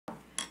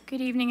Good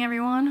evening,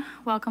 everyone.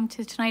 Welcome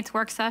to tonight's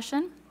work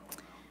session.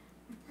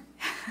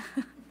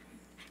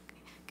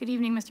 Good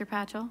evening, Mr.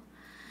 Patchell.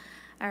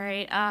 All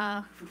right,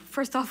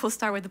 first off, we'll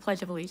start with the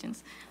Pledge of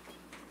Allegiance.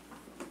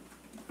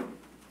 I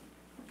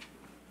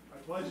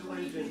pledge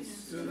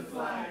allegiance to the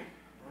flag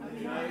of the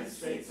United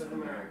States of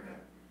America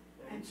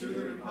and to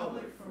the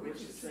republic for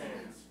which it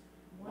stands,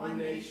 one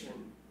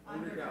nation,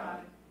 under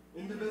God,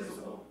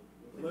 indivisible,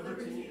 with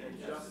liberty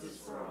and justice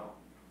for all.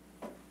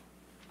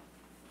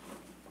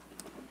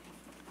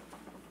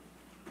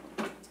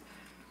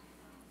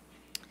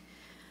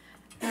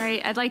 All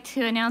right, I'd like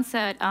to announce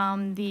that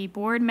the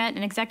board met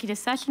in executive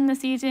session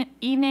this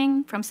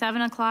evening from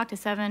 7 o'clock to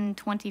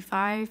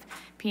 7:25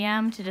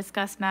 p.m. to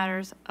discuss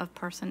matters of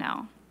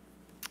personnel.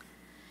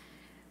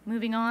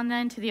 Moving on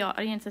then to the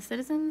audience of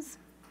citizens.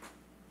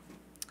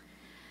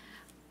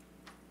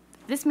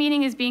 This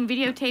meeting is being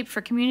videotaped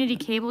for community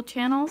cable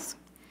channels.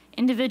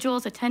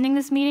 Individuals attending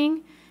this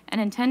meeting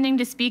and intending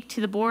to speak to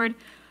the board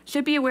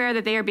should be aware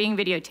that they are being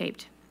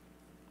videotaped.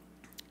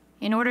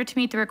 In order to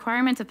meet the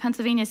requirements of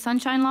Pennsylvania's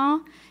Sunshine Law,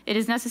 it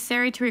is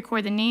necessary to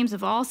record the names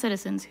of all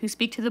citizens who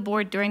speak to the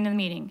board during the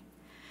meeting.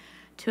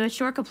 To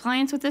assure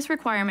compliance with this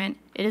requirement,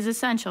 it is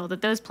essential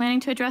that those planning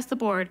to address the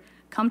board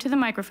come to the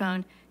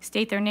microphone,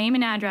 state their name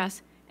and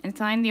address, and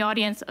sign the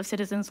audience of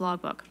citizens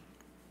logbook.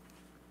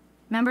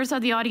 Members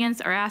of the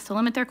audience are asked to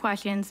limit their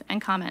questions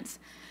and comments.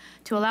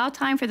 To allow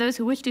time for those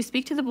who wish to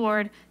speak to the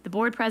board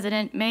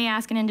president may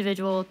ask an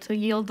individual to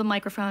yield the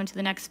microphone to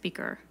the next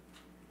speaker.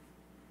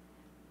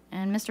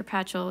 And Mr.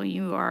 Patchell,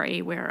 you are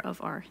aware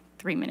of our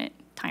 3-minute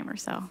timer,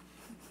 so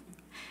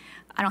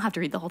I don't have to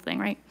read the whole thing,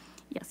 right?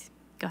 Yes,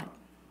 go ahead.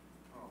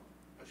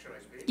 Should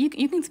I speak?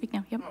 You can speak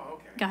now, yep. Oh,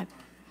 okay. Go ahead.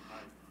 I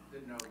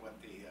didn't know what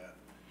the...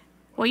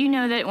 Well, you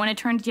know that when it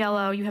turns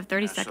yellow, you have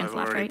 30 seconds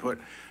left, right?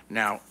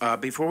 Now,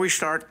 before we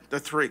start the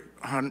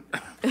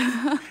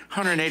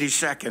 180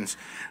 seconds,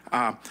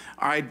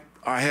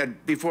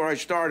 before I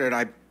started,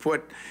 I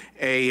put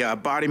a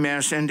body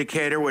mass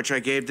indicator, which I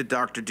gave to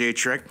Dr.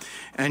 Dietrich,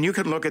 and you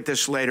can look at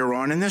this later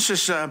on. And this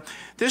is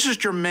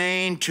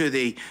germane to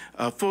the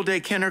full-day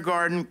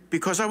kindergarten,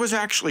 because I was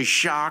actually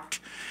shocked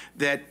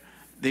that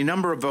the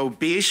number of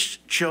obese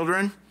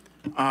children,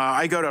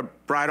 I go to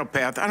Bridle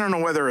Path. I don't know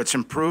whether it's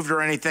improved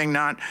or anything,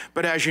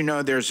 but as you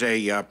know, there's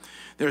a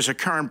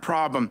current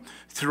problem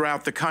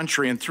throughout the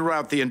country and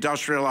throughout the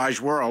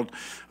industrialized world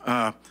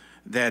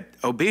that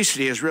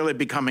obesity is really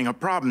becoming a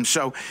problem.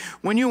 So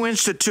when you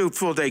institute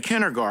full-day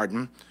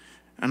kindergarten,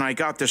 and I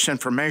got this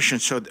information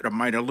so that it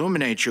might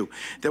illuminate you,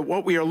 that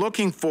what we are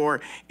looking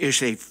for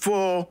is a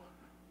full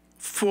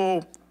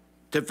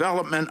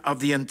development of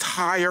the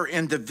entire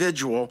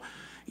individual.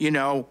 You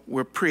know,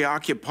 we're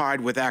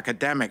preoccupied with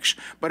academics,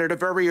 but at a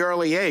very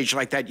early age,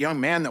 like that young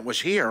man that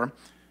was here,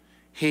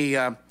 he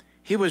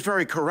was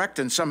very correct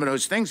in some of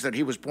those things that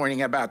he was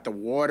pointing about the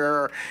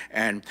water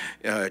and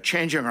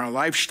changing our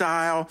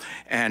lifestyle.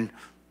 And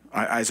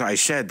as I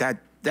said,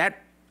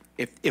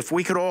 if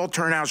we could all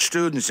turn out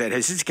students at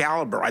his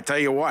caliber, I tell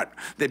you what,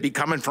 they'd be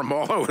coming from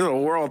all over the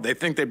world. They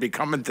think they'd be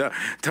coming to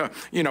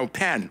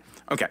Penn.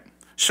 Okay,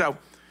 so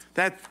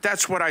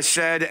that's what I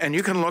said, and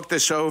you can look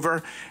this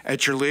over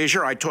at your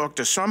leisure. I talked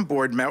to some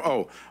board members.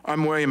 Oh,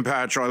 I'm William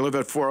Patchell. I live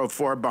at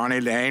 404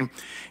 Bonnie Lane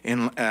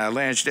in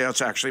Lansdale.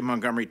 It's actually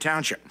Montgomery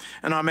Township.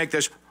 And I'll make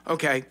this,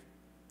 okay,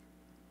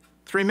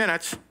 3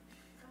 minutes.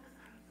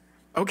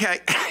 Okay.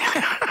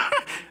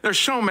 There's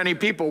so many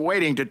people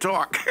waiting to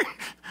talk.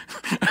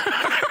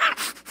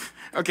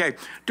 Okay,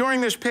 during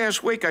this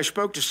past week, I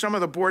spoke to some of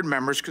the board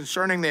members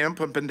concerning the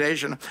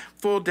implementation of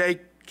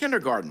full-day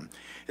kindergarten.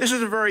 This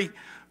is a very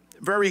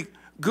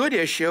good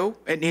issue.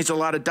 It needs a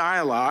lot of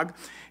dialogue,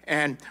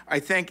 and I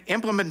think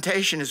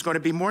implementation is going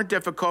to be more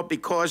difficult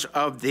because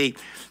of the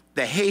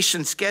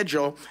hastened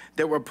schedule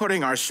that we're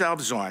putting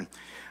ourselves on.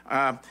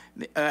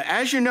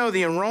 As you know,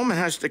 the enrollment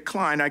has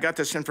declined. I got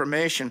this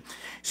information.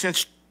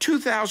 Since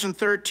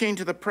 2013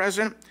 to the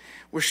present,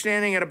 we're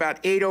standing at about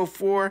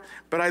 804,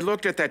 but I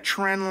looked at that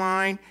trend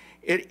line.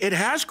 It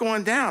has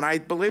gone down. I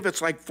believe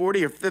it's like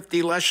 40 or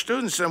 50 less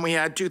students than we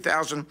had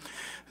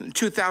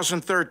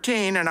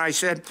 2013, and I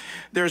said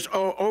there's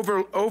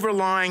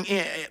overlying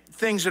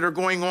things that are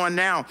going on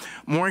now.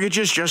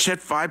 Mortgages just hit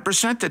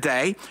 5%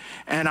 today,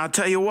 and I'll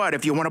tell you what,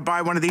 if you want to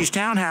buy one of these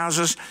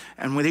townhouses,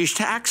 and with these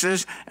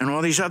taxes and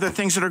all these other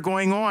things that are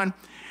going on,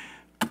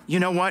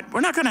 you know what?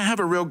 We're not going to have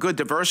a real good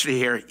diversity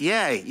here.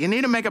 Yay. You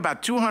need to make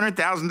about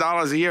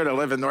 $200,000 a year to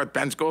live in North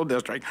Penn School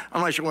District,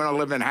 unless you want to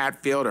live in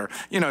Hatfield or,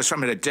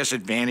 some of the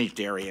disadvantaged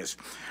areas.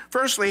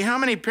 Firstly, how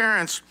many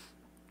parents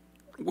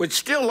would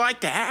still like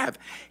to have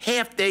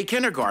half-day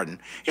kindergarten?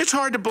 It's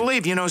hard to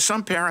believe.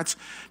 Some parents,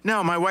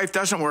 no, my wife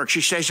doesn't work. She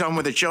stays home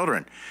with the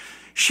children.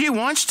 She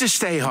wants to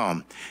stay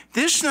home.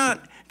 This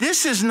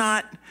is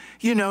not,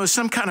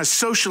 some kind of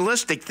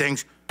socialistic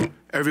things.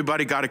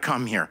 Everybody got to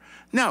come here.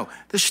 No,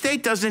 the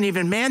state doesn't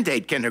even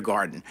mandate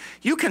kindergarten.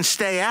 You can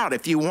stay out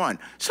if you want.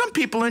 Some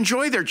people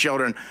enjoy their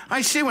children.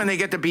 I see when they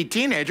get to be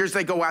teenagers,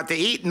 they go out to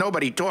eat, and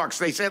nobody talks.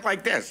 They say it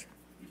like this.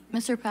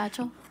 Mr.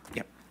 Patchell?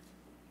 Yep.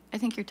 I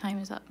think your time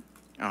is up.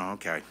 Oh,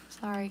 okay.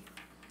 Sorry.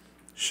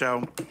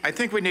 So I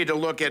think we need to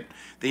look at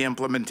the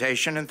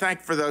implementation, and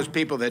thank for those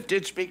people that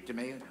did speak to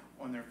me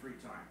on their free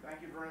time.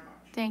 Thank you very much.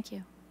 Thank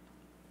you.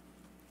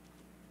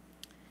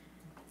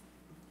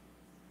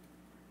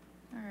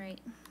 All right.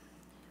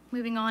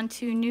 Moving on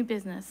to new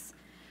business.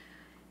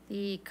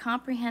 The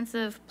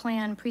comprehensive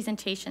plan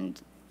presentation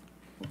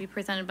will be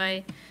presented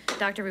by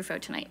Dr.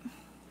 Ruffo tonight.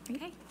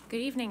 Okay,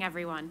 good evening,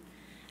 everyone.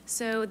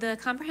 So the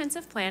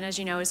comprehensive plan, as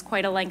you know, is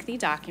quite a lengthy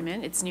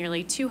document. It's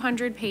nearly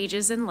 200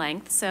 pages in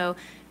length. So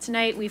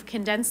tonight we've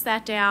condensed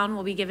that down.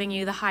 We'll be giving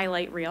you the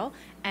highlight reel.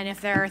 And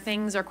if there are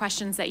things or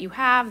questions that you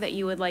have that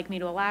you would like me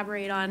to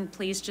elaborate on,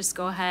 please just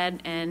go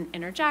ahead and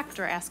interject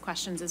or ask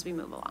questions as we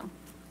move along.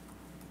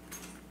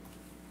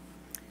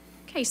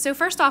 Okay, so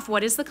first off,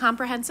 what is the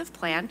comprehensive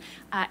plan?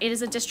 It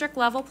is a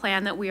district-level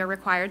plan that we are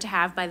required to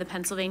have by the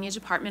Pennsylvania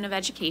Department of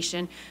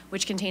Education,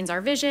 which contains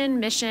our vision,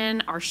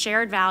 mission, our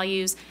shared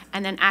values,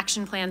 and then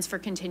action plans for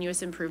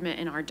continuous improvement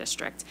in our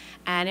district.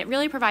 And it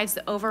really provides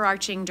the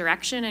overarching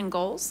direction and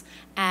goals,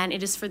 and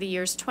it is for the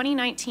years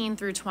 2019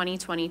 through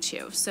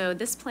 2022. So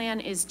this plan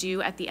is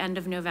due at the end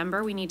of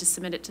November. We need to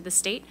submit it to the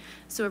state.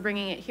 So we're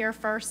bringing it here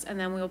first, and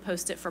then we will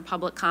post it for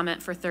public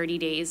comment for 30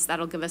 days.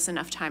 That'll give us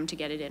enough time to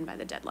get it in by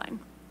the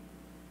deadline.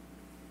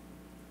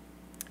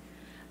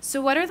 So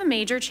what are the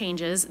major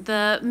changes?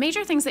 The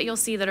major things that you'll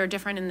see that are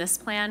different in this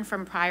plan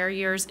from prior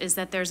years is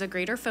that there's a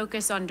greater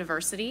focus on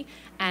diversity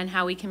and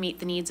how we can meet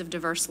the needs of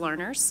diverse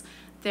learners.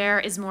 There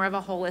is more of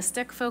a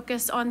holistic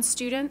focus on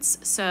students.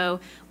 So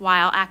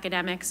while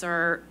academics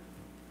are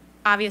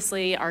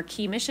obviously our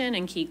key mission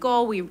and key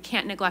goal, we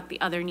can't neglect the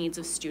other needs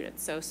of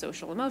students. So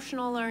social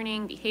emotional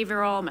learning,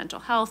 behavioral, mental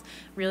health,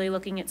 really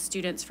looking at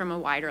students from a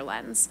wider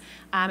lens.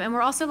 And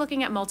we're also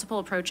looking at multiple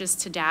approaches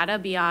to data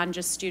beyond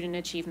just student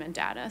achievement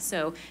data.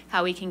 So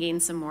how we can gain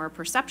some more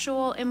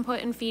perceptual input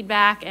and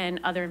feedback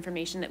and other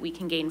information that we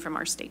can gain from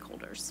our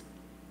stakeholders.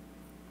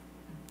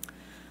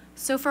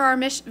 So for our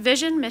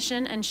vision,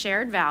 mission, and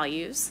shared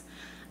values,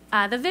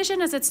 the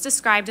vision as it's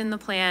described in the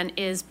plan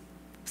is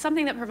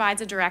something that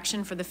provides a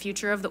direction for the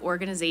future of the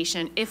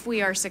organization if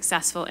we are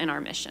successful in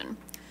our mission.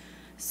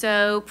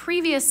 So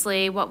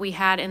previously, what we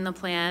had in the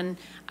plan,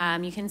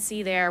 you can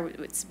see there,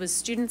 it was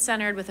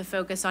student-centered with a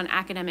focus on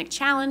academic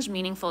challenge,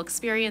 meaningful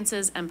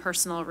experiences, and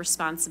personal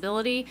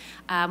responsibility,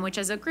 which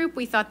as a group,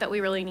 we thought that we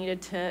really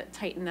needed to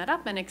tighten that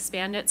up and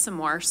expand it some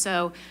more.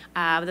 So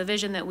the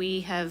vision that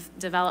we have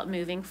developed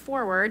moving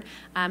forward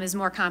is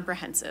more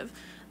comprehensive.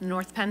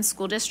 North Penn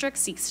School District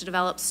seeks to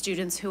develop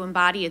students who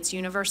embody its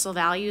universal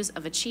values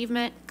of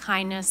achievement,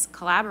 kindness,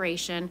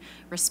 collaboration,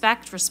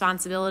 respect,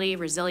 responsibility,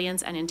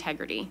 resilience, and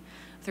integrity.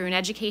 Through an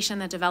education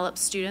that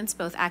develops students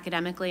both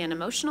academically and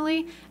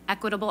emotionally,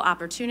 equitable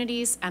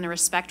opportunities, and a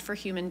respect for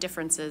human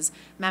differences,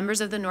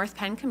 members of the North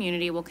Penn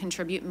community will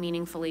contribute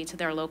meaningfully to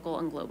their local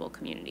and global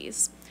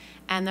communities.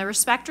 And the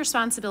respect,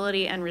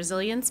 responsibility, and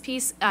resilience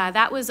piece,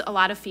 that was a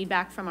lot of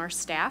feedback from our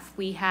staff.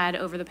 We had,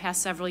 over the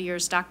past several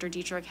years, Dr.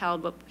 Dietrich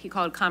held what he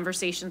called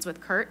conversations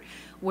with Kurt,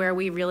 where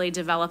we really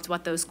developed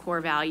what those core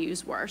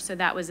values were. So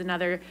that was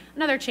another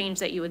change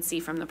that you would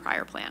see from the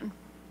prior plan.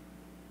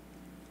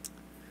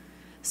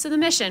 So the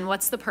mission,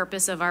 what's the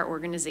purpose of our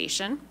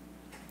organization?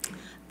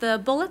 The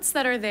bullets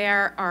that are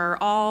there are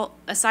all,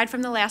 aside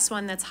from the last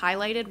one that's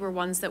highlighted, were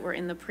ones that were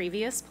in the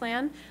previous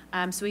plan.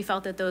 So we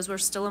felt that those were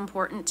still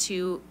important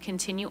to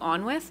continue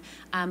on with,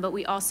 but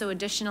we also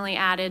additionally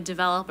added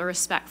develop a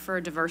respect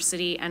for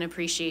diversity and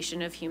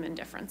appreciation of human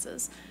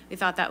differences. We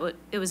thought that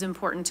it was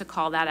important to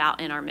call that out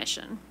in our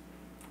mission.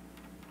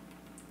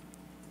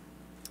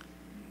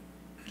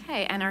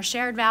 Okay, and our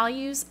shared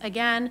values,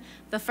 again,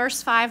 the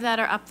first 5 that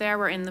are up there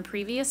were in the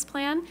previous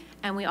plan,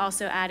 and we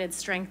also added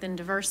strength and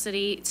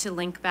diversity to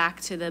link back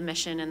to the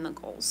mission and the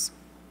goals.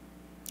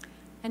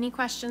 Any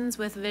questions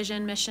with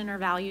vision, mission, or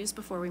values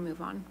before we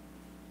move on?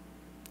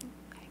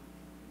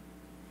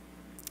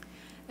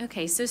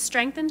 Okay, so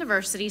strength and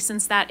diversity,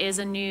 since that is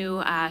a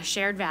new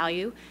shared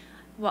value,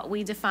 what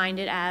we defined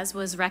it as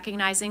was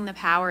recognizing the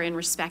power in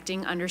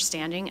respecting,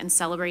 understanding, and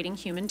celebrating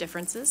human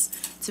differences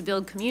to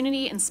build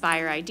community,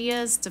 inspire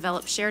ideas,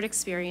 develop shared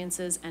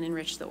experiences, and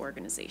enrich the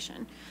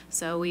organization.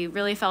 So we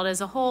really felt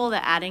as a whole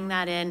that adding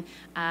that in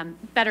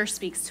better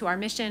speaks to our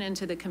mission and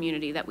to the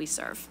community that we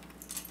serve.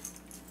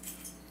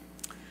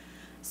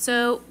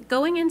 So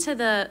going into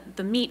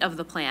the meat of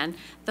the plan,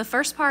 the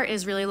first part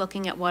is really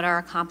looking at what our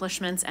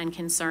accomplishments and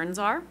concerns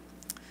are.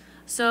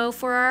 So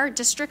for our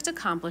district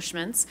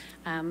accomplishments,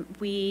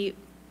 we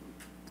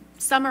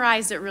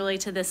summarized it really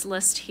to this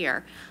list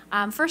here.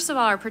 First of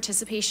all, our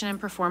participation and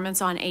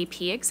performance on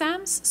AP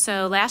exams.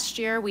 So last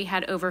year we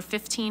had over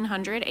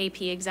 1,500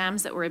 AP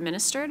exams that were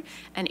administered,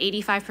 and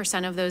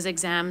 85% of those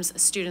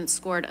exams students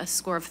scored a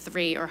score of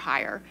 3 or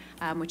higher,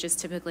 which is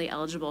typically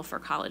eligible for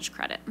college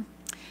credit.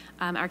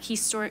 Our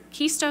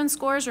Keystone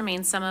scores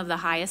remain some of the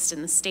highest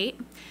in the state.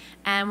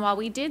 And while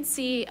we did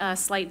see a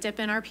slight dip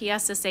in our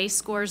PSSA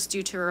scores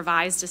due to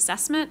revised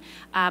assessment,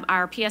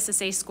 our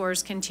PSSA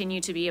scores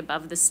continue to be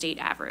above the state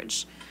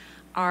average.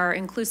 Our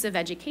inclusive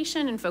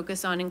education and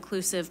focus on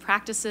inclusive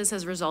practices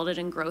has resulted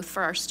in growth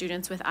for our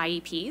students with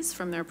IEPs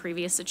from their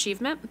previous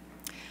achievement.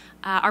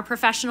 Our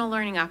professional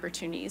learning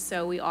opportunities.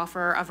 So we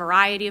offer a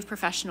variety of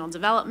professional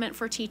development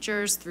for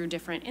teachers through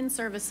different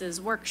in-services,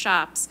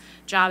 workshops,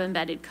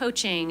 job-embedded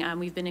coaching.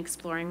 We've been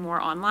exploring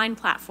more online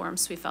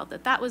platforms. We felt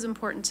that that was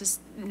important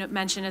to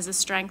mention as a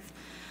strength.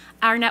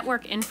 Our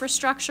network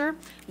infrastructure,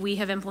 we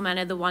have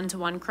implemented the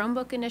one-to-one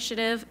Chromebook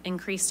initiative,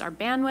 increased our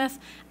bandwidth,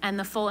 and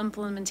the full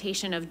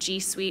implementation of G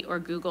Suite or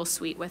Google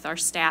Suite with our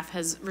staff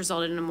has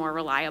resulted in a more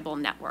reliable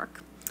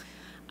network.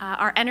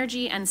 Our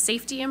energy and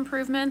safety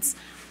improvements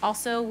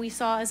also we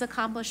saw as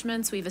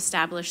accomplishments. We've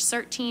established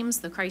CERT teams,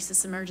 the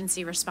crisis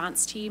emergency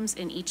response teams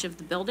in each of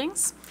the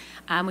buildings.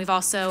 We've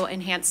also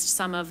enhanced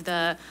some of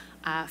the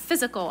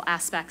physical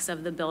aspects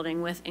of the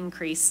building with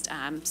increased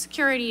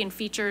security and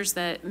features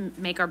that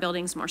make our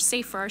buildings more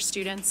safe for our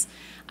students.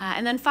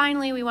 And then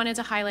finally, we wanted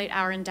to highlight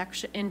our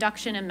induction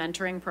and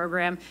mentoring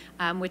program,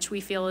 which we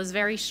feel is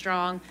very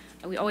strong.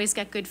 We always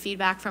get good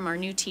feedback from our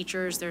new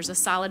teachers. There's a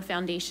solid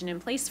foundation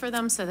in place for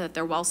them so that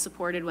they're well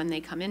supported when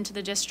they come into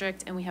the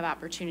district, and we have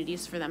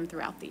opportunities for them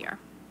throughout the year.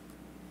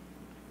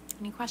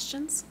 Any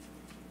questions?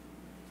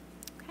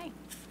 Okay.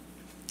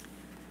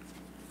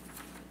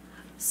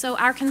 So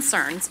our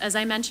concerns, as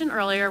I mentioned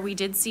earlier, we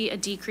did see a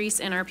decrease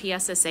in our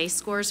PSSA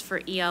scores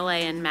for ELA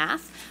and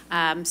math.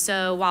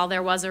 So while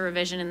there was a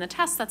revision in the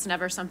test, that's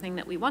never something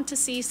that we want to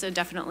see, so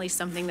definitely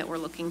something that we're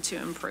looking to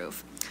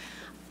improve.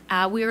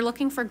 We are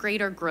looking for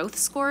greater growth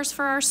scores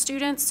for our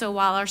students. So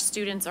while our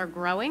students are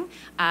growing,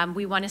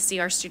 we want to see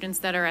our students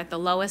that are at the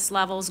lowest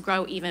levels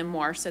grow even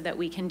more so that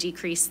we can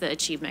decrease the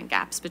achievement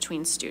gaps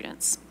between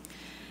students.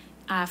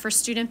 For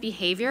student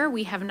behavior,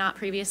 we have not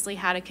previously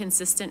had a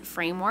consistent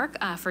framework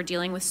for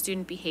dealing with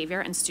student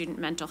behavior and student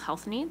mental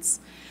health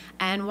needs.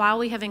 And while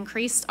we have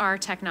increased our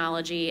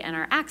technology and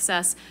our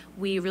access,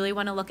 we really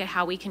want to look at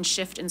how we can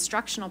shift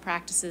instructional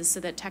practices so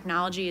that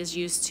technology is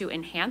used to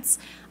enhance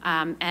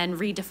and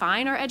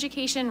redefine our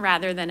education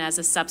rather than as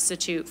a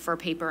substitute for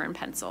paper and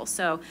pencil.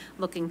 So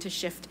looking to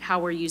shift how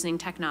we're using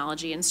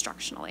technology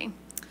instructionally.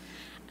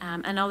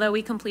 And although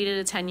we completed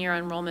a 10-year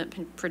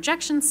enrollment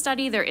projection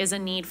study, there is a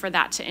need for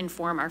that to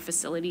inform our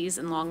facilities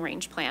and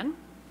long-range plan.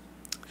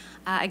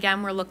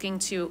 Again, we're looking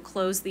to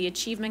close the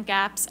achievement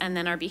gaps and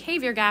then our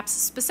behavior gaps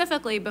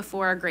specifically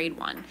before grade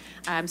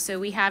 1. So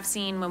we have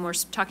seen when we're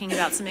talking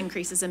about some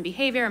increases in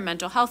behavior and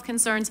mental health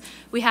concerns,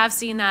 we have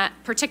seen that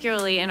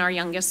particularly in our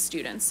youngest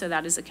students, so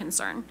that is a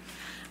concern.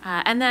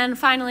 And then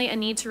finally, a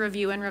need to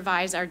review and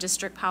revise our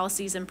district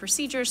policies and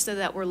procedures so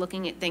that we're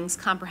looking at things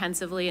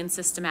comprehensively and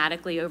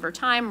systematically over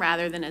time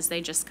rather than as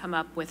they just come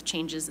up with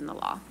changes in the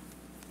law.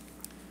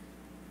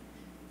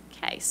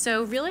 Okay,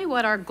 so really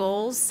what our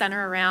goals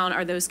center around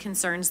are those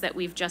concerns that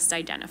we've just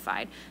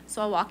identified.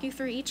 So I'll walk you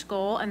through each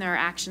goal, and there are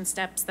action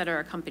steps that are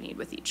accompanied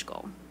with each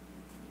goal.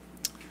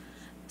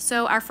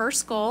 So our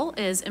first goal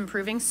is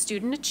improving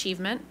student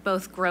achievement,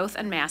 both growth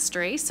and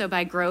mastery. So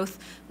by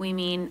growth, we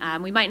mean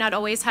we might not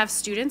always have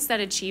students that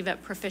achieve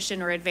at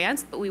proficient or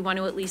advanced, but we want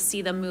to at least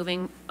see them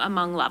moving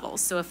among levels.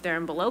 So if they're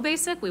in below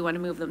basic, we want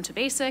to move them to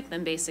basic,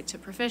 then basic to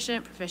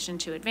proficient, proficient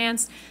to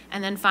advanced,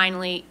 and then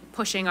finally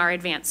pushing our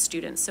advanced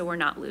students so we're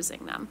not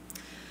losing them.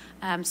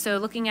 So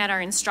looking at our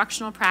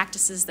instructional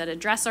practices that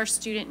address our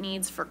student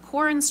needs for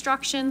core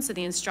instruction, so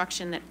the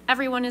instruction that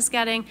everyone is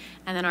getting,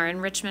 and then our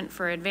enrichment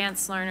for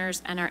advanced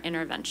learners and our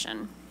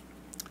intervention.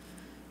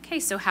 Okay,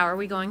 so how are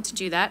we going to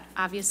do that?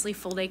 Obviously,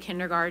 full-day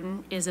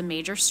kindergarten is a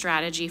major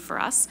strategy for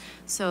us.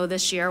 So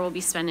this year we'll be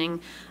spending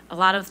a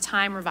lot of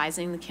time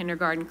revising the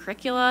kindergarten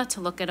curricula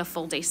to look at a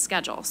full-day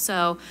schedule.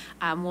 So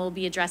we'll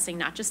be addressing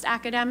not just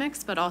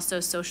academics, but also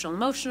social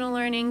emotional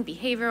learning,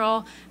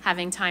 behavioral,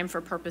 having time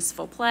for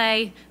purposeful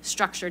play,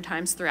 structured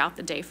times throughout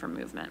the day for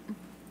movement.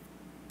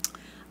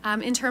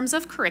 In terms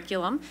of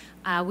curriculum,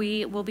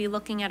 we will be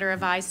looking at a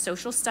revised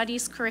social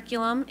studies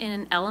curriculum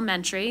in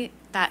elementary.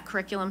 That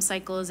curriculum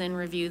cycle is in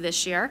review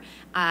this year,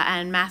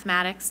 and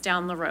mathematics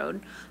down the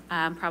road.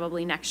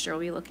 Probably next year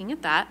we'll be looking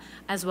at that,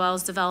 as well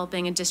as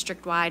developing a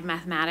district-wide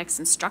mathematics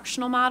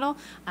instructional model.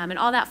 And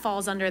all that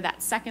falls under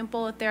that second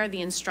bullet there,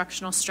 the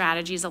instructional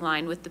strategies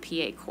aligned with the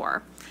PA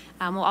core.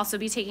 We'll also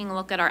be taking a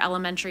look at our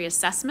elementary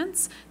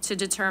assessments to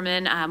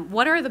determine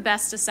what are the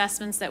best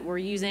assessments that we're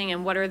using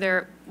and what are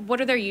their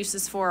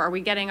uses for. Are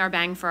we getting our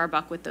bang for our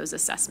buck with those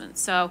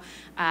assessments? So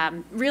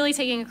really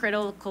taking a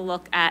critical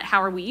look at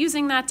how are we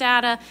using that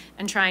data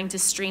and trying to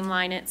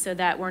streamline it so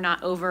that we're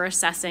not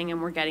over-assessing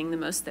and we're getting the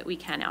most that we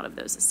can out of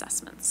those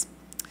assessments.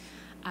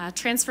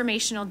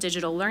 Transformational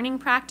digital learning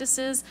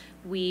practices.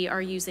 We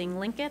are using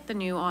Linkit, the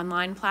new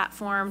online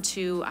platform,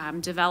 to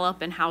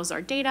develop and house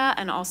our data,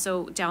 and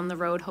also down the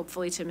road,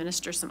 hopefully, to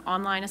administer some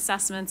online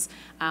assessments.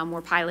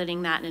 We're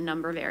piloting that in a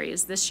number of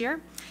areas this year.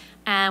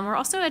 And we're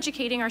also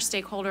educating our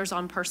stakeholders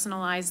on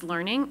personalized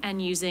learning and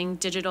using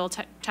digital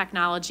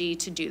technology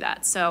to do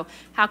that. So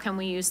how can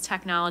we use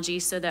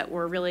technology so that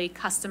we're really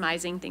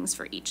customizing things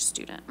for each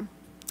student?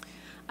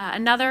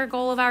 Another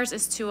goal of ours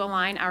is to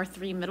align our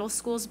 3 middle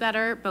schools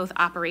better, both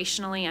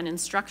operationally and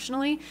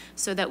instructionally,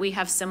 so that we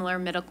have similar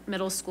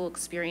middle school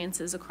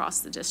experiences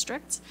across the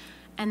district.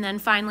 And then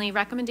finally,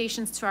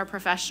 recommendations to our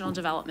professional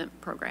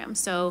development program.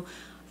 So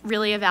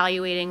really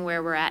evaluating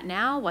where we're at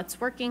now, what's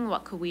working,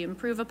 what could we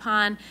improve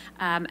upon,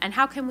 and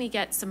how can we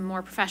get some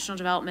more professional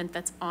development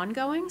that's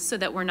ongoing so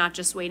that we're not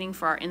just waiting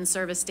for our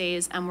in-service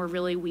days and we're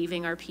really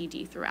weaving our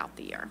PD throughout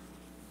the year.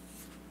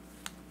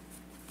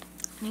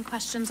 Any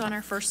questions on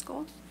our first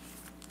goal?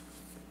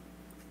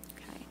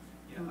 Okay.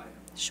 Yeah,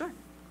 Sure.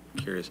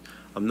 curious.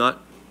 I'm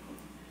not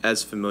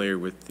as familiar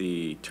with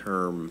the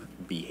term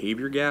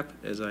behavior gap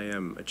as I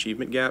am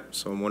achievement gap,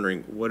 so I'm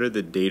wondering, what are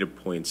the data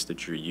points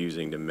that you're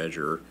using to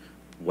measure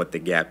what the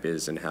gap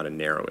is and how to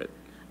narrow it?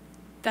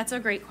 That's a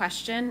great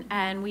question,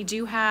 and we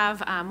do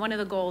have one of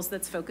the goals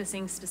that's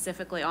focusing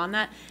specifically on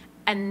that,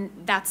 and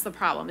that's the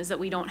problem, is that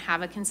we don't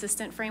have a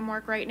consistent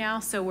framework right now.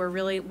 So we're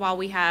really, while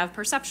we have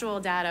perceptual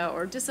data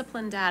or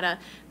discipline data,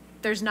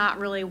 there's not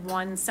really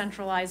one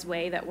centralized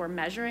way that we're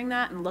measuring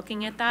that and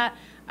looking at that.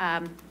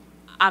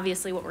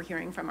 Obviously, what we're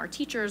hearing from our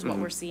teachers, what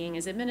we're seeing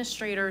as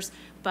administrators,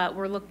 but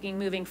we're looking,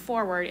 moving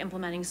forward,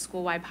 implementing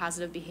school-wide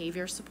positive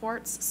behavior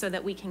supports so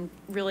that we can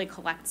really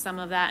collect some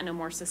of that in a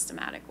more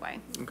systematic way.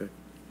 Okay.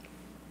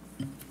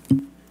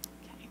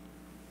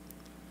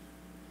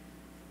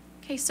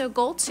 Okay, so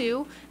goal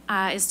 2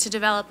 is to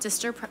develop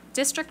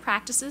district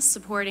practices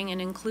supporting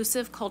an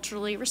inclusive,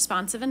 culturally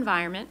responsive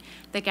environment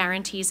that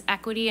guarantees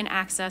equity and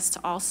access to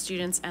all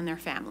students and their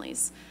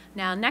families.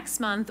 Now, next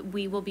month,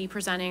 we will be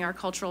presenting our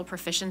cultural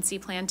proficiency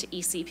plan to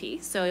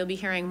ECP, so you'll be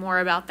hearing more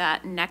about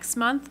that next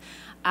month.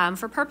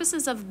 For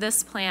purposes of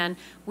this plan,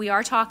 we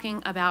are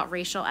talking about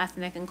racial,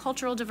 ethnic, and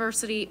cultural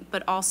diversity,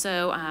 but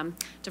also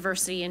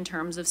diversity in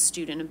terms of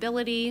student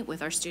ability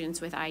with our students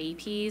with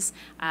IEPs,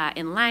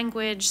 in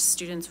language,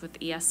 students with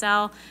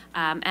ESL,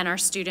 and our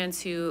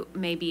students who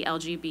may be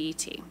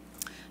LGBT.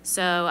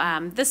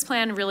 So this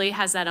plan really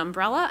has that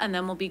umbrella, and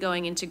then we'll be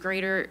going into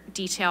greater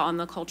detail on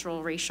the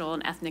cultural, racial,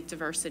 and ethnic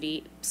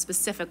diversity,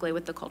 specifically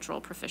with the cultural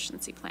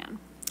proficiency plan.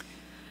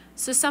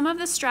 So some of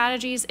the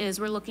strategies is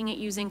we're looking at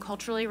using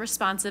culturally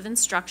responsive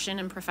instruction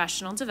and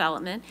professional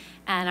development,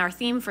 and our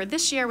theme for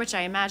this year, which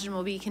I imagine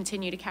will be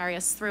continue to carry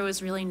us through,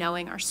 is really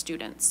knowing our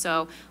students.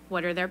 So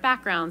what are their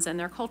backgrounds and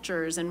their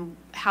cultures and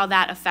how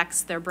that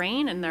affects their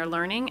brain and their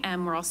learning,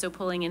 and we're also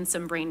pulling in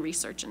some brain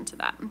research into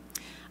that.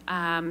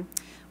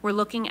 We're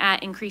looking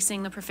at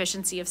increasing the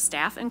proficiency of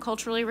staff in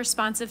culturally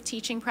responsive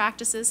teaching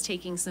practices,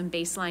 taking some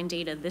baseline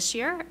data this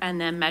year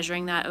and then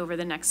measuring that over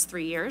the next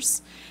 3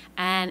 years,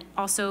 and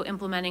also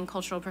implementing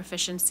cultural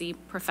proficiency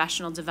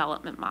professional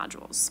development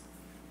modules.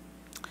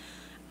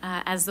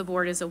 As the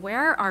board is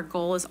aware, our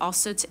goal is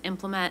also to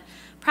implement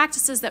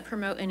practices that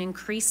promote an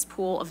increased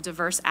pool of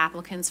diverse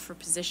applicants for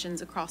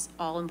positions across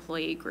all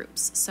employee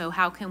groups. So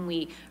how can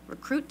we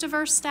recruit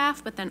diverse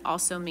staff, but then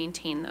also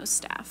maintain those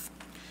staff?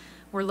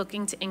 We're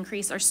looking to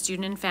increase our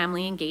student and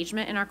family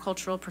engagement in our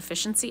cultural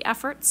proficiency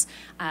efforts.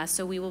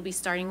 So we will be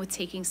starting with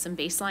taking some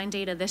baseline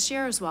data this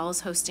year, as well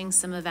as hosting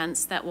some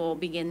events that will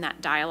begin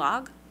that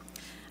dialogue.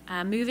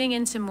 Moving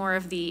into more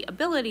of the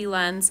ability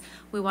lens,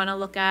 we want to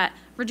look at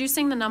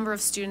reducing the number of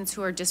students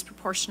who are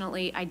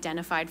disproportionately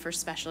identified for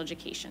special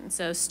education.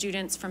 So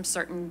students from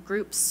certain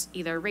groups,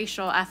 either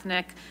racial,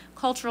 ethnic,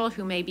 cultural,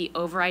 who may be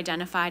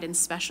over-identified in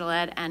special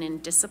ed and in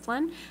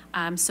discipline.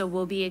 So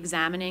we'll be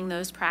examining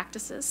those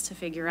practices to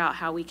figure out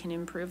how we can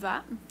improve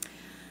that.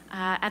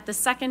 At the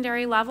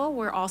secondary level,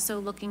 we're also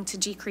looking to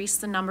decrease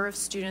the number of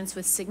students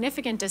with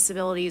significant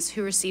disabilities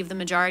who receive the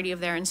majority of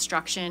their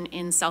instruction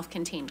in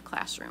self-contained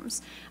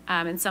classrooms.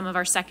 In some of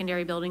our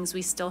secondary buildings,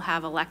 we still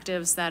have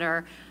electives that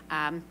are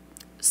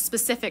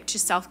specific to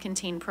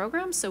self-contained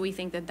programs, so we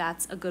think that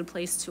that's a good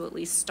place to at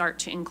least start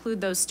to include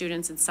those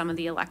students in some of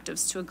the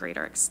electives to a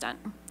greater extent.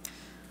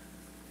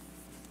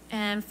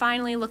 And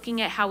finally,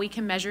 looking at how we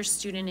can measure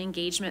student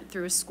engagement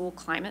through a school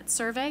climate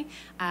survey,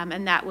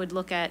 and that would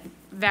look at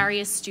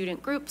various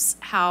student groups,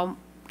 how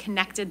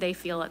connected they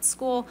feel at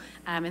school,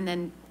 and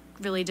then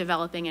really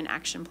developing an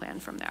action plan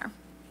from there.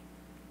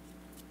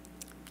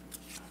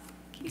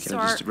 Okay, Can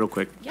I just real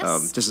quick,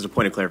 yes. just as a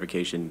point of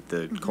clarification,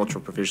 the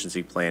cultural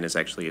proficiency plan is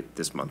actually at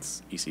this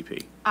month's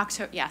ECP.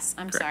 October, yes,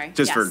 I'm Correct. sorry.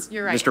 Just yes, for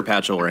you're right. Mr.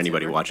 Patchell or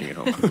anybody watching at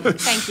home.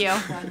 Thank you.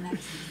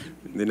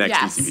 The next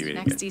yes, ECP meeting.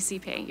 next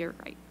ECP, you're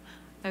right.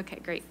 Okay,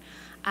 great.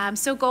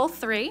 So goal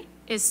 3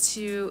 is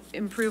to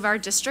improve our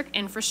district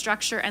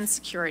infrastructure and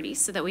security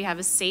so that we have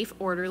a safe,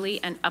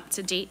 orderly, and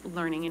up-to-date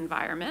learning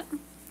environment.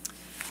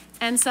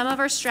 And some of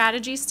our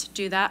strategies to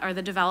do that are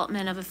the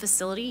development of a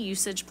facility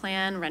usage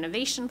plan,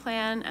 renovation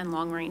plan, and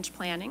long-range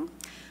planning.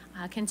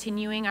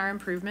 Continuing our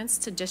improvements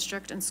to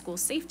district and school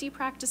safety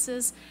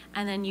practices,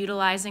 and then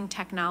utilizing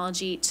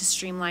technology to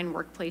streamline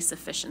workplace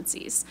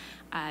efficiencies.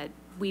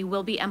 We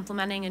will be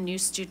implementing a new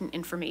student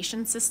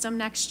information system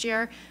next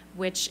year,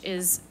 which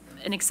is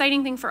an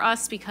exciting thing for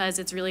us because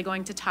it's really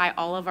going to tie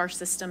all of our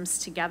systems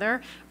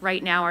together.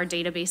 Right now, our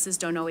databases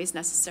don't always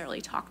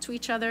necessarily talk to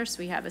each other, so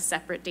we have a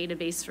separate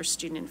database for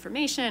student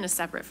information, a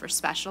separate for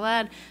special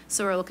ed,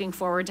 so we're looking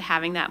forward to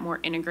having that more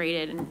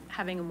integrated and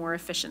having a more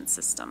efficient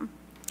system.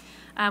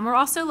 We're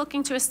also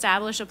looking to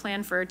establish a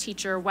plan for a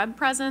teacher web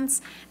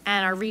presence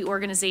and our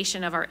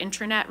reorganization of our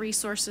intranet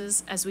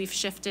resources. As we've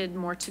shifted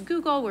more to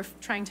Google, we're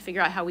trying to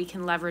figure out how we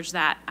can leverage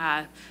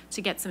that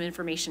to get some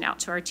information out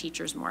to our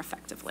teachers more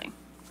effectively.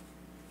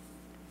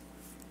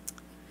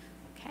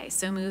 Okay,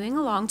 so moving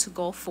along to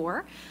Goal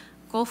 4.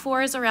 Goal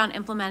 4 is around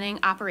implementing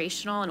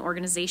operational and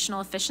organizational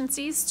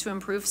efficiencies to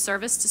improve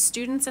service to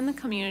students in the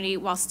community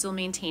while still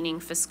maintaining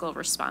fiscal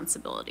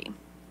responsibility.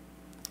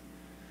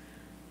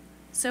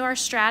 So our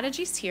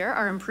strategies here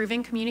are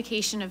improving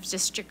communication of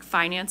district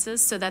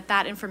finances so that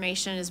that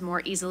information is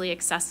more easily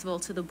accessible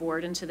to the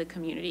board and to the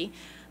community.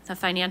 The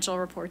financial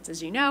reports,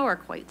 as you know, are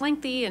quite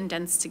lengthy and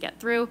dense to get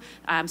through,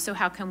 so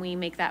how can we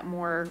make that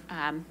more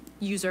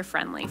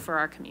user-friendly for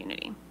our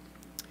community?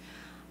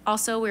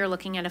 Also, we are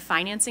looking at a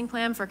financing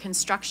plan for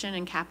construction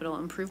and capital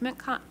improvement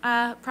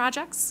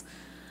projects.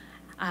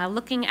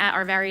 Looking at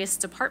our various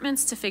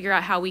departments to figure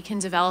out how we can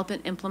develop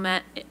and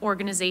implement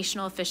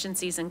organizational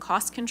efficiencies and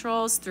cost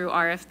controls through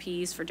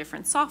RFPs for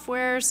different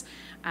softwares.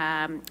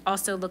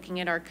 Also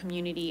looking at our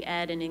community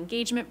ed and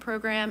engagement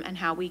program and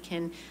how we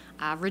can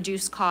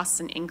reduce costs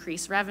and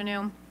increase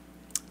revenue.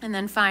 And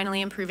then finally,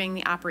 improving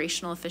the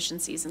operational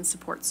efficiencies and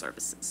support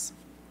services.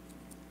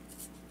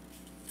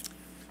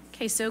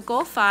 Okay, so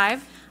Goal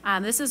 5.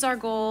 This is our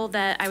goal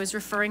that I was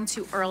referring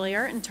to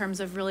earlier in terms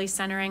of really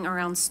centering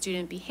around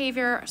student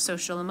behavior,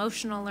 social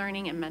emotional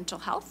learning, and mental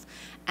health.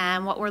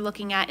 And what we're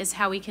looking at is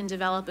how we can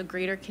develop a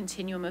greater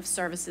continuum of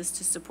services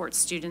to support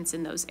students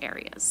in those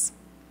areas.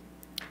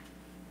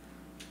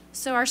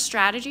 So our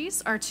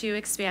strategies are to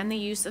expand the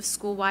use of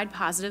school-wide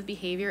positive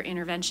behavior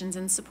interventions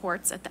and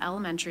supports at the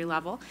elementary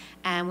level.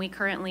 And we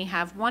currently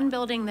have one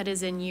building that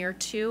is in year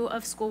 2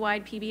 of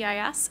school-wide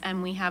PBIS,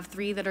 and we have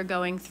 3 that are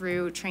going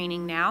through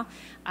training now.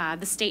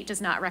 The state does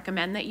not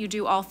recommend that you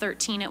do all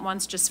 13 at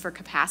once just for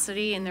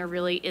capacity, and there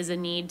really is a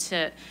need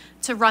to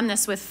run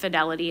this with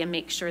fidelity and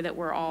make sure that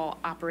we're all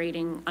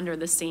operating under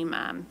the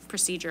same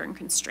procedure and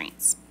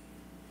constraints.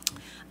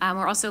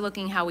 We're also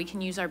looking how we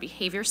can use our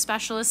behavior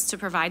specialists to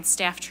provide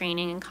staff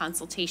training and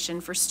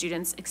consultation for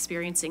students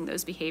experiencing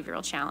those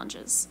behavioral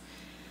challenges.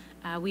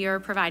 We are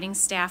providing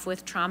staff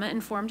with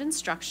trauma-informed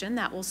instruction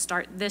that will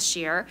start this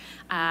year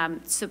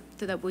so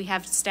that we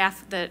have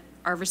staff that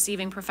are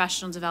receiving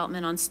professional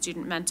development on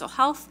student mental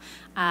health.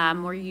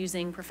 We're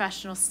using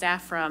professional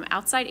staff from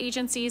outside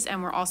agencies,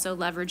 and we're also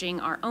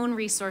leveraging our own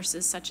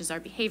resources such as our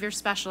behavior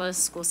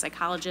specialists, school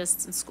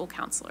psychologists, and school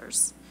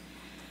counselors.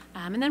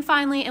 And then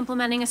finally,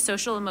 implementing a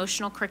social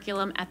emotional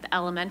curriculum at the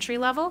elementary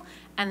level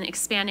and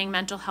expanding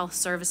mental health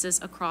services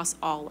across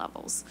all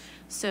levels.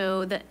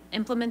 So the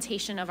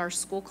implementation of our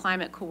school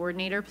climate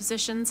coordinator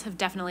positions have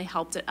definitely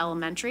helped at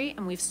elementary,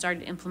 and we've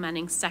started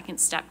implementing second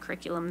step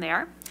curriculum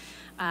there.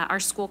 Our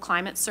school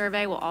climate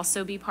survey will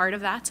also be part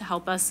of that to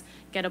help us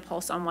get a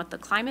pulse on what the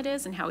climate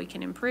is and how we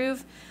can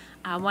improve.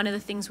 One of the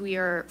things we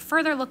are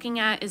further looking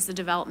at is the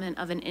development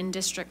of an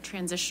in-district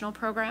transitional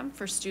program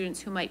for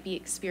students who might be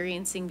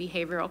experiencing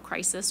behavioral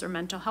crisis or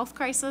mental health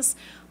crisis.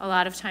 A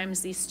lot of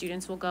times these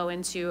students will go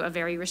into a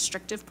very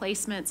restrictive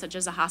placement, such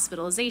as a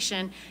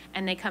hospitalization,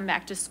 and they come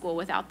back to school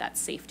without that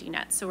safety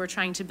net. So we're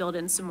trying to build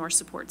in some more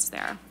supports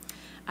there.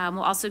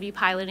 We'll also be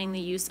piloting the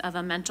use of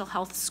a mental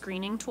health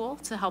screening tool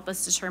to help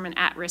us determine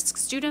at-risk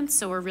students.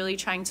 So we're really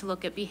trying to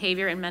look at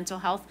behavior and mental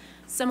health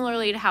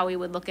similarly to how we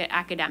would look at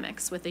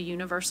academics with a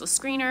universal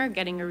screener,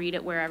 getting a read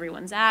at where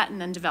everyone's at,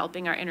 and then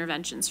developing our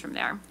interventions from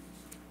there.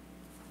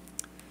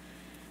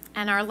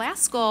 And our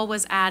last goal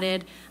was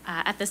added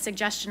at the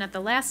suggestion at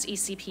the last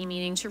ECP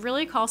meeting to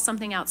really call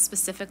something out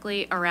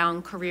specifically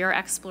around career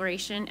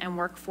exploration and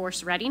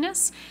workforce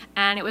readiness.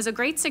 And it was a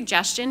great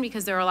suggestion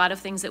because there are a lot of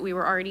things that we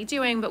were already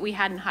doing, but we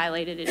hadn't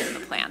highlighted it in the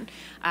plan.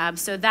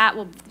 So that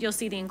you'll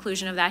see the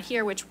inclusion of that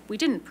here, which we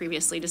didn't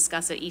previously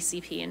discuss at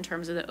ECP in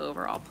terms of the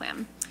overall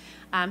plan.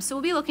 So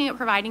we'll be looking at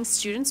providing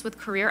students with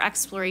career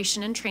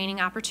exploration and training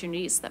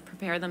opportunities that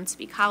prepare them to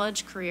be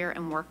college, career,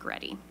 and work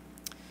ready.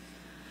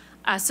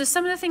 So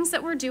some of the things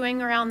that we're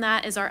doing around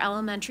that is our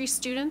elementary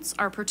students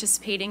are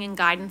participating in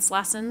guidance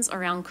lessons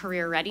around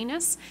career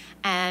readiness,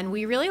 and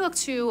we really look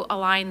to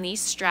align these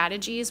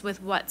strategies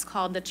with what's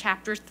called the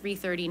Chapter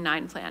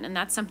 339 plan, and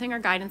that's something our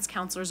guidance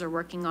counselors are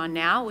working on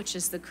now, which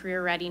is the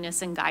Career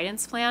Readiness and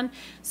Guidance Plan.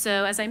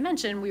 So as I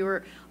mentioned, we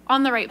were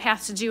on the right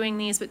path to doing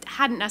these, but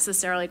hadn't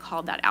necessarily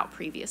called that out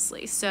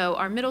previously. So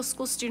our middle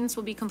school students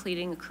will be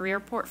completing a career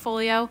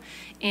portfolio.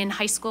 In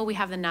high school, we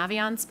have the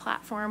Naviance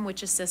platform,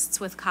 which assists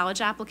with college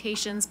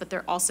applications, but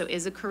there also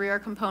is a career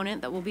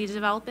component that we'll be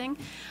developing.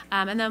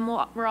 And then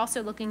we're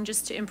also looking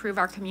just to improve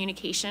our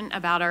communication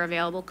about our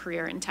available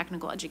career and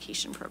technical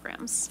education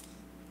programs.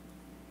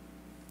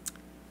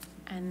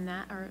 And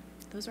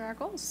those are our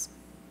goals.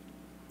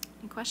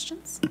 Any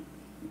questions? I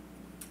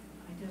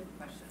do have a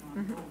question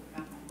on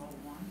goal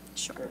 1.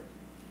 Sure.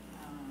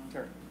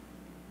 Terry.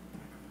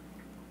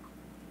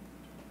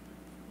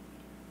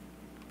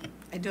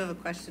 I do have a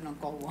question on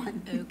goal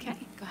 1. Okay,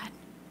 go ahead.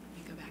 Let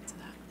me go back to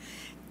that.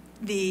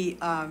 The,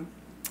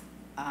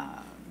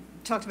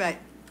 talked about,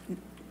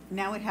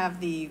 now we have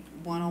the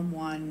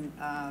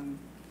one-on-one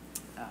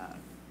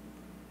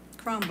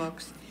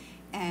Chromebooks,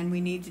 and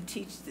we need to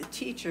teach the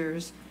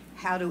teachers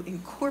how to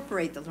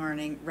incorporate the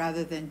learning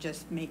rather than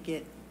just make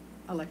it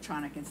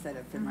electronic instead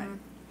of in writing.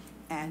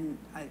 And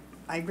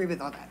I agree with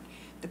all that.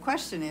 The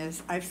question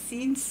is, I've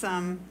seen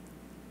some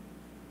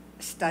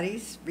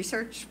studies,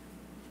 research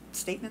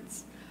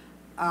statements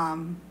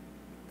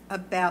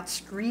about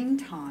screen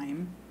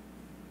time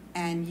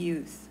and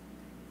youth,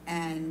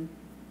 and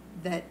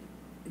that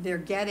they're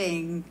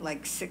getting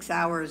like 6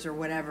 hours or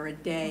whatever a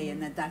day,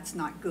 and that's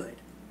not good.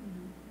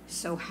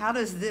 So how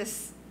does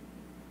this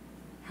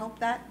help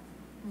that?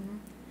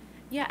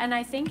 Yeah, and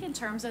I think in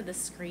terms of the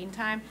screen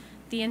time,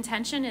 the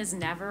intention is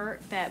never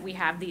that we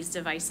have these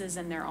devices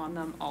and they're on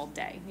them all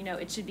day. You know,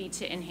 it should be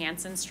to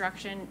enhance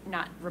instruction,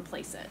 not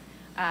replace it.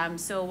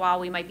 So while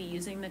we might be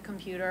using the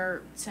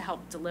computer to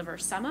help deliver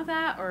some of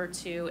that or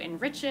to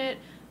enrich it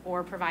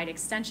or provide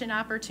extension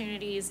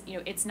opportunities, you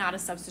know, it's not a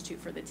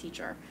substitute for the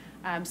teacher.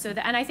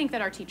 And I think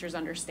that our teachers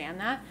understand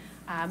that,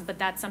 but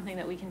that's something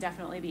that we can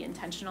definitely be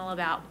intentional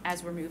about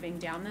as we're moving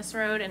down this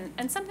road.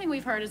 And something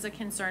we've heard is a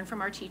concern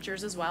from our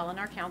teachers as well and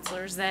our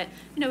counselors that,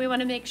 you know, we want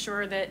to make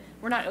sure that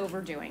we're not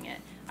overdoing it.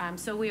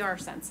 So we are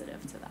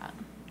sensitive to that.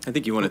 I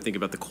think you want to think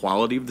about the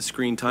quality of the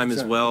screen time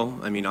as well.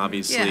 I mean,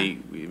 obviously,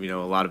 you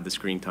know, a lot of the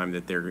screen time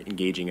that they're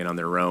engaging in on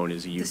their own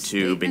is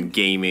YouTube and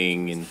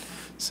gaming. And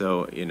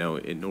so, you know,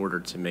 in order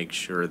to make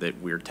sure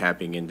that we're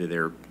tapping into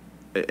their,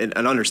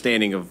 an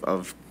understanding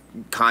of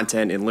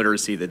content and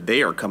literacy that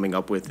they are coming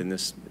up with in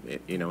this,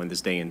 you know, in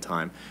this day and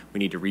time, we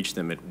need to reach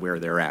them at where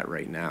they're at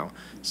right now.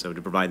 So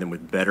to provide them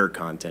with better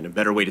content, a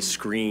better way to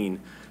screen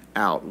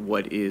out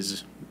what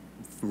is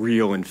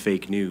real and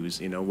fake news,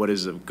 you know, what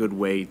is a good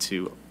way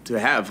to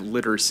have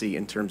literacy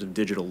in terms of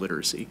digital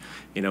literacy,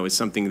 you know, is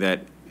something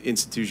that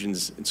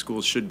institutions and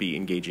schools should be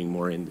engaging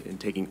more in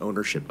taking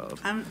ownership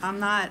of. I'm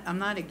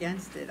not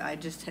against it. I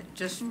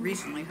just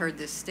recently heard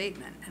this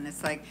statement, and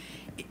it's like,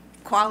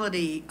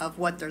 quality of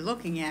what they're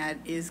looking at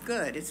is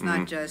good. It's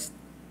not just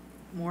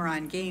more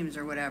on games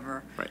or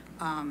whatever. Right.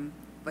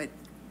 But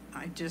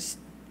I just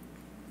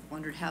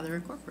wondered how they're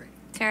incorporating.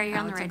 Terry, you're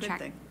on the it's a right good track.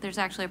 thing. There's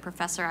actually a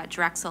professor at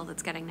Drexel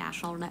that's getting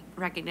national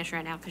recognition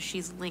right now because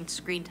she's linked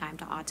screen time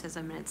to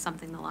autism, and it's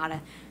something a lot of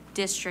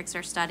districts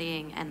are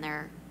studying, and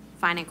they're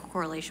finding a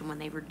correlation when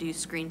they reduce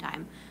screen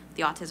time,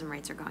 the autism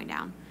rates are going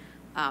down.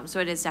 So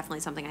it is definitely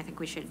something I think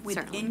we should With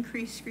certainly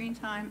increased screen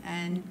time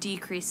and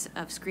decrease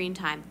of screen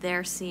time.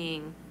 They're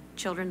seeing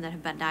children that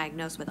have been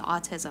diagnosed with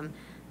autism,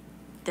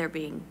 they're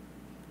being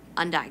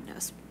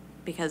undiagnosed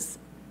because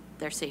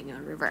they're seeing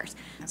a reverse.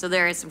 So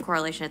there is some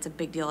correlation. It's a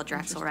big deal at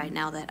Drexel right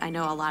now that I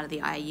know a lot of the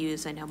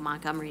IUs, I know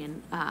Montgomery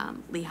and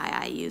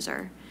Lehigh IUs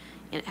are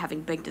having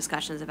big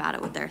discussions about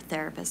it with their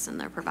therapists and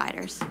their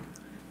providers.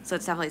 So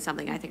it's definitely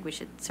something I think we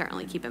should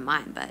certainly keep in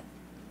mind, but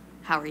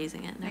how we're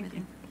using it and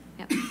everything.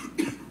 Yep.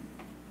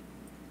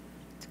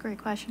 It's a great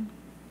question.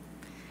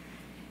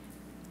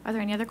 Are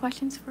there any other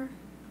questions for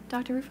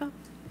Dr. Rufo?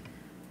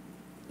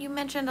 You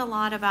mentioned a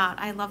lot about,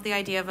 I love the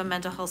idea of a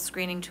mental health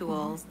screening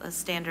tool, a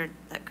standard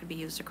that could be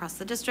used across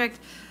the district,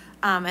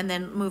 and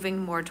then moving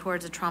more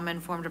towards a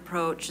trauma-informed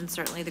approach, and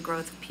certainly the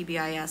growth of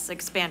PBIS,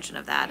 expansion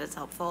of that is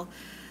helpful.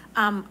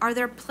 Are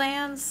there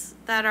plans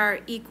that are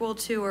equal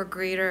to or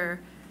greater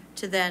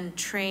to then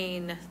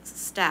train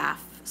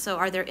staff? So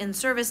are there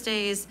in-service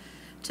days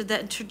to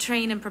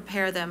train and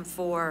prepare them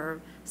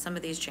for some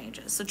of these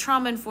changes? So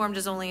trauma-informed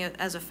is only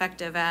as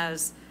effective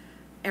as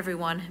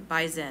everyone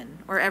buys in,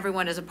 or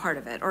everyone is a part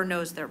of it, or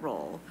knows their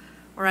role,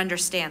 or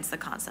understands the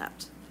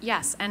concept.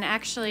 Yes, and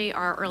actually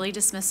our early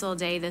dismissal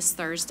day this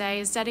Thursday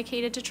is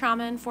dedicated to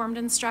trauma-informed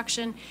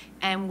instruction,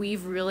 and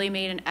we've really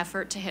made an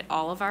effort to hit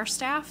all of our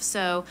staff.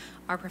 So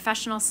our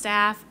professional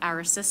staff,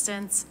 our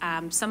assistants,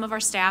 some of our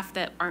staff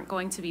that aren't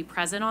going to be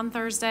present on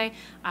Thursday,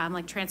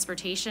 like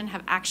transportation,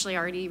 have actually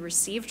already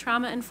received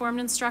trauma-informed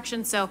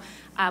instruction. So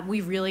we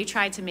really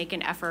tried to make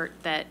an effort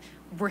that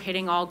we're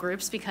hitting all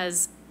groups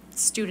because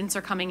students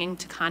are coming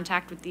into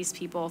contact with these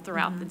people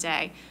throughout the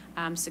day.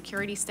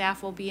 Security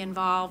staff will be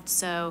involved,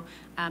 so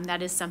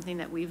that is something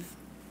that we've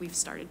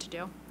started to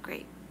do.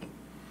 Great.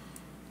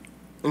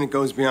 And it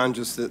goes beyond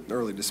just the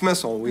early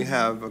dismissal. We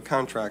have a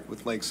contract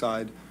with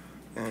Lakeside,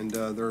 and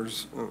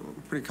there's a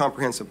pretty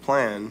comprehensive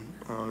plan,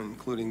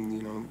 including,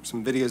 you know,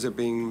 some videos are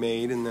being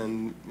made, and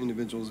then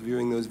individuals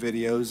viewing those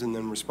videos and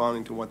then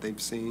responding to what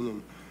they've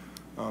seen,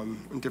 and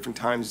in different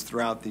times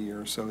throughout the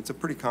year. So it's a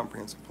pretty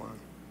comprehensive plan.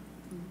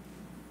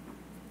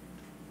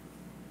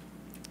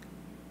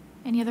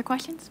 Any other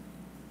questions?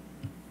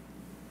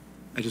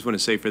 I just want to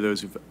say, for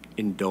those who've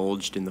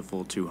indulged in the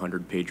full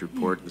 200-page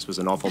report, this was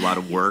an awful lot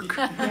of work.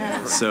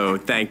 So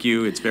thank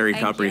you. It's very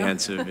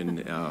comprehensive,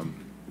 and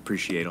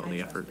appreciate all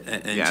the effort.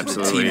 And Yeah, to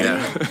the absolutely, team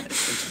yeah. and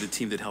to the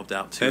team that helped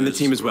out too. And the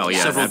team as well,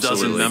 yeah, Several dozen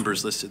absolutely.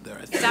 members listed there,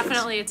 I think.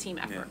 Definitely a team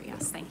effort,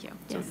 yes, thank you.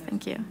 Yes,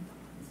 thank you.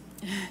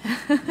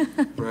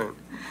 Right.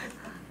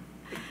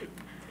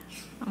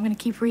 I'm going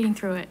to keep reading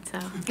through it, so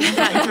I haven't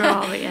gotten through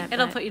all of it yet.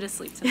 It'll but- put you to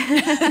sleep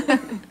tonight.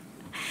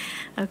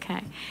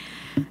 Okay.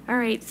 All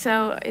right,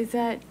 so is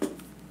that,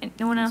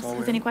 no one else all we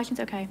has any have. questions?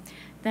 Okay.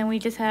 Then we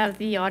just have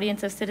the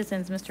audience of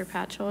citizens. Mr.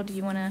 Patchell, do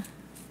you want to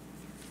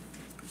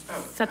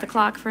set the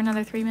clock for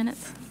another 3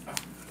 minutes?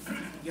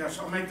 Yes,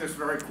 I'll make this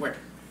very quick,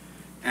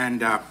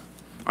 and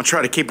I'll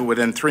try to keep it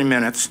within 3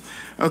 minutes.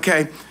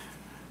 Okay,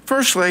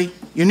 firstly,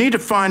 you need to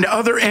find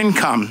other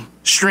income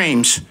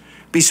streams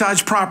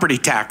besides property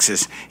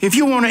taxes. If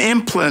you want to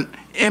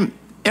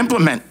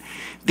implement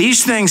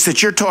these things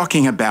that you're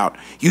talking about,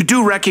 you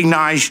do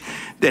recognize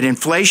that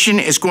inflation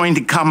is going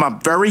to come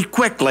up very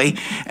quickly,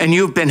 and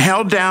you've been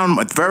held down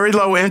with very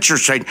low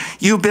interest rate.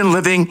 You've been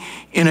living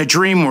in a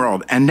dream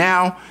world, and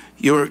now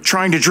you're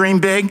trying to dream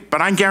big,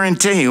 but I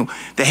guarantee you,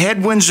 the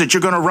headwinds that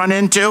you're going to run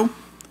into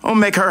will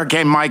make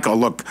Hurricane Michael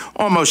look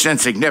almost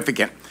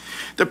insignificant.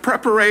 The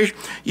preparation,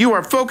 you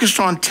are focused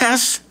on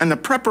tests and the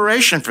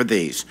preparation for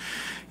these.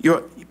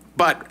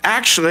 But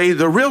actually,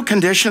 the real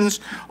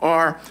conditions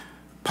are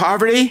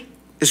poverty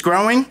is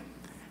growing.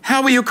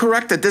 How will you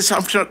correct a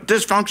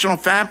dysfunctional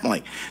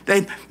family?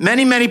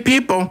 Many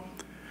people,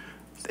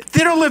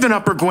 they don't live in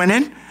Upper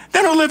Gwinnett.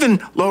 They don't live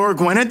in Lower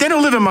Gwinnett. They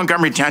don't live in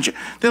Montgomery Township.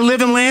 They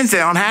live in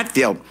Lansdale and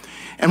Hatfield.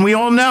 And we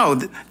all know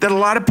that a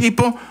lot of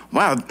people,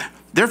 wow,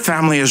 their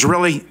family is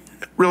really,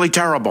 really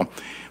terrible.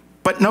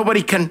 But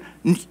nobody can,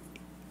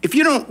 if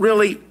you don't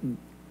really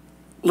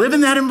live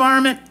in that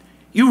environment,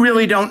 you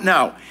really don't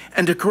know.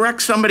 And to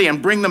correct somebody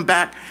and bring them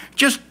back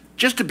just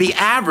to be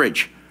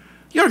average,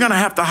 you're going to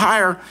have to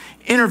hire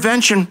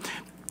intervention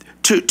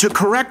to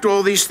correct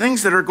all these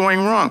things that are going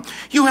wrong.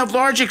 You have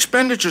large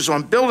expenditures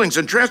on buildings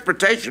and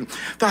transportation.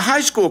 The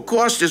high school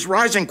cost is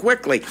rising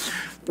quickly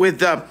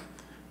with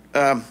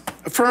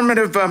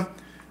affirmative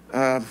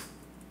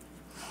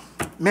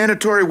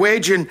mandatory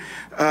wage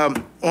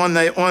on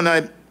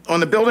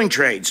the building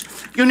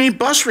trades. You need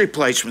bus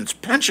replacements,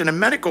 pension and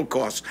medical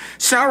costs,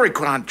 salary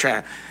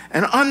contract,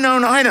 and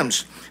unknown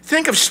items.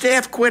 Think of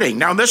staff quitting.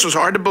 Now, this was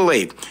hard to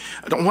believe.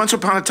 Once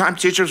upon a time,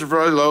 teachers were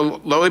very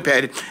lowly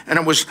paid, and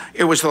it was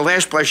the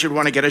last place you'd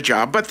want to get a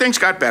job, but things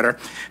got better.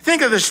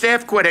 Think of the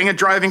staff quitting and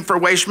driving for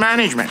waste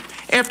management.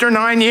 After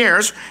 9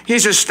 years,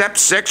 he's a step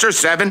 6 or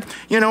 7.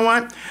 You know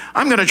what?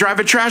 I'm going to drive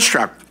a trash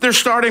truck. They're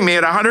starting me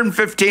at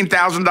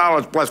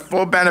 $115,000 plus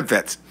full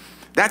benefits.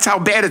 That's how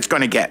bad it's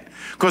going to get.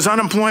 Because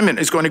unemployment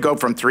is going to go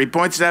from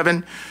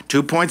 3.7,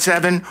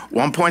 2.7,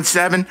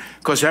 1.7,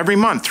 because every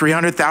month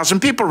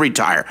 300,000 people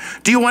retire.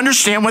 Do you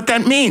understand what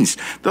that means?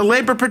 The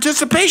labor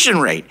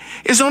participation rate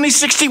is only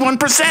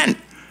 61%.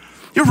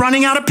 You're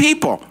running out of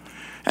people.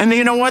 And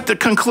you know what? The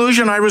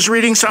conclusion, I was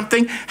reading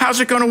something, how's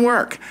it going to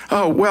work?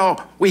 Oh,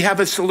 well, we have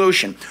a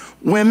solution.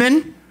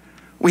 Women,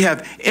 we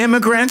have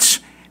immigrants,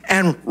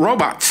 and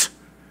robots,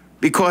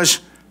 because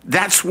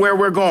that's where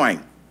we're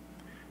going.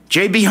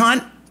 J.B.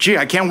 Hunt? Gee,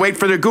 I can't wait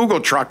for the Google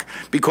truck,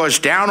 because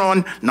down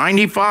on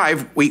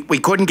 95, we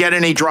couldn't get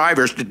any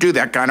drivers to do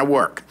that kind of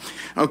work,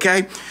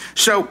 okay?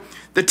 So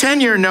the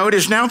 10-year note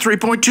is now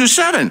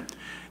 3.27.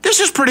 This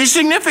is pretty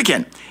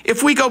significant.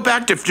 If we go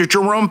back to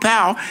Jerome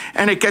Powell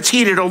and it gets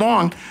heated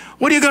along,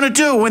 what are you going to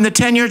do when the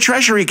 10-year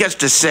Treasury gets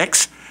to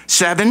 6,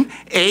 7,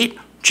 8?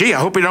 Gee,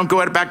 I hope we don't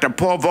go back to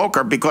Paul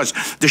Volcker, because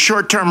the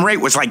short-term rate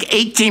was like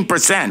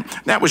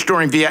 18%. That was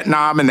during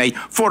Vietnam, and they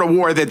fought a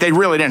war that they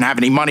really didn't have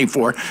any money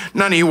for.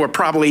 None of you were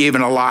probably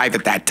even alive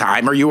at that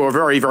time, or you were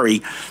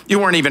you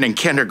weren't even in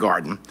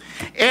kindergarten.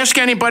 Ask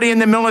anybody in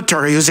the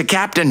military who's a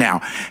captain now.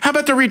 How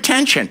about the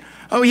retention?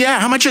 Oh,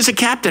 yeah, how much does a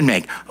captain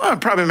make? Well,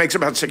 it probably makes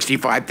about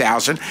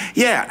 $65,000.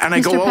 Yeah, and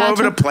I go all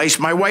over the place.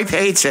 My wife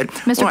hates it.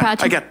 Mr.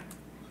 Patchell.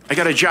 I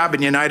got a job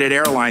in United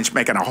Airlines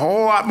making a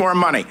whole lot more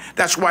money.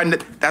 That's why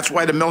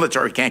the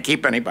military can't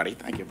keep anybody.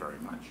 Thank you very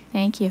much.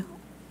 Thank you.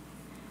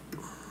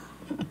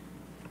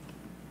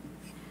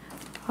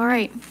 All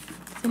right.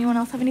 Does anyone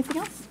else have anything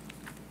else?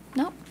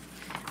 No?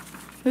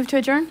 Move to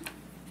adjourn?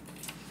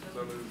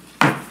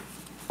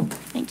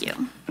 Thank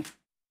you.